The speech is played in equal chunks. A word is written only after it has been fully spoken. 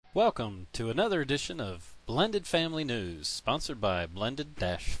Welcome to another edition of Blended Family News, sponsored by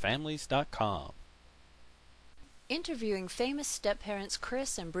blended-families.com. Interviewing famous step-parents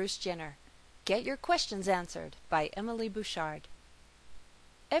Kris and Bruce Jenner. Get your questions answered by Emily Bouchard.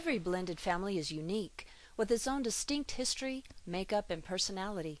 Every blended family is unique, with its own distinct history, makeup, and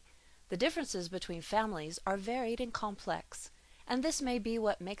personality. The differences between families are varied and complex, and this may be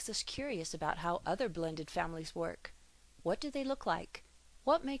what makes us curious about how other blended families work. What do they look like?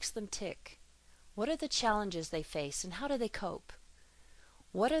 What makes them tick? What are the challenges they face and how do they cope?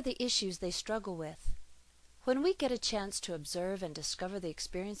 What are the issues they struggle with? When we get a chance to observe and discover the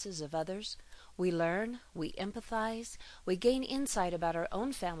experiences of others, we learn, we empathize, we gain insight about our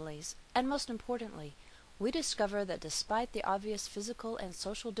own families, and most importantly, we discover that despite the obvious physical and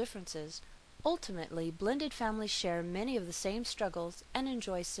social differences, ultimately blended families share many of the same struggles and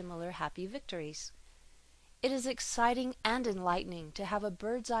enjoy similar happy victories. It is exciting and enlightening to have a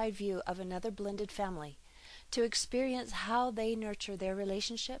bird's-eye view of another blended family, to experience how they nurture their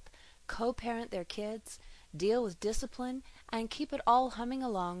relationship, co-parent their kids, deal with discipline, and keep it all humming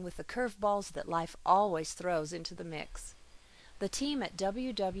along with the curveballs that life always throws into the mix. The team at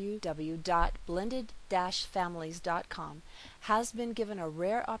www.blended-families.com has been given a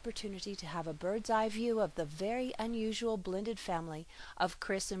rare opportunity to have a bird's-eye view of the very unusual blended family of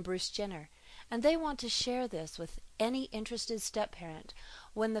Kris and Bruce Jenner, and they want to share this with any interested step-parent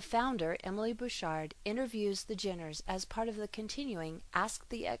when the founder, Emily Bouchard, interviews the Jenners as part of the continuing Ask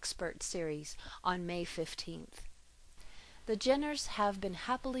the Expert series on May 15th. The Jenners have been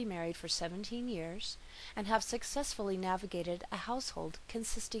happily married for 17 years and have successfully navigated a household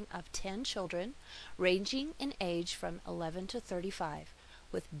consisting of 10 children, ranging in age from 11 to 35,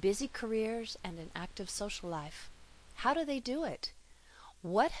 with busy careers and an active social life. How do they do it?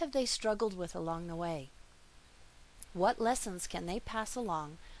 What have they struggled with along the way? What lessons can they pass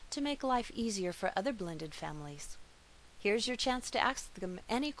along to make life easier for other blended families? Here's your chance to ask them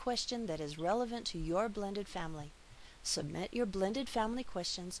any question that is relevant to your blended family. Submit your blended family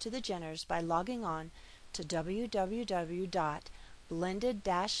questions to the Jenners by logging on to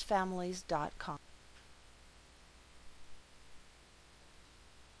www.blended-families.com.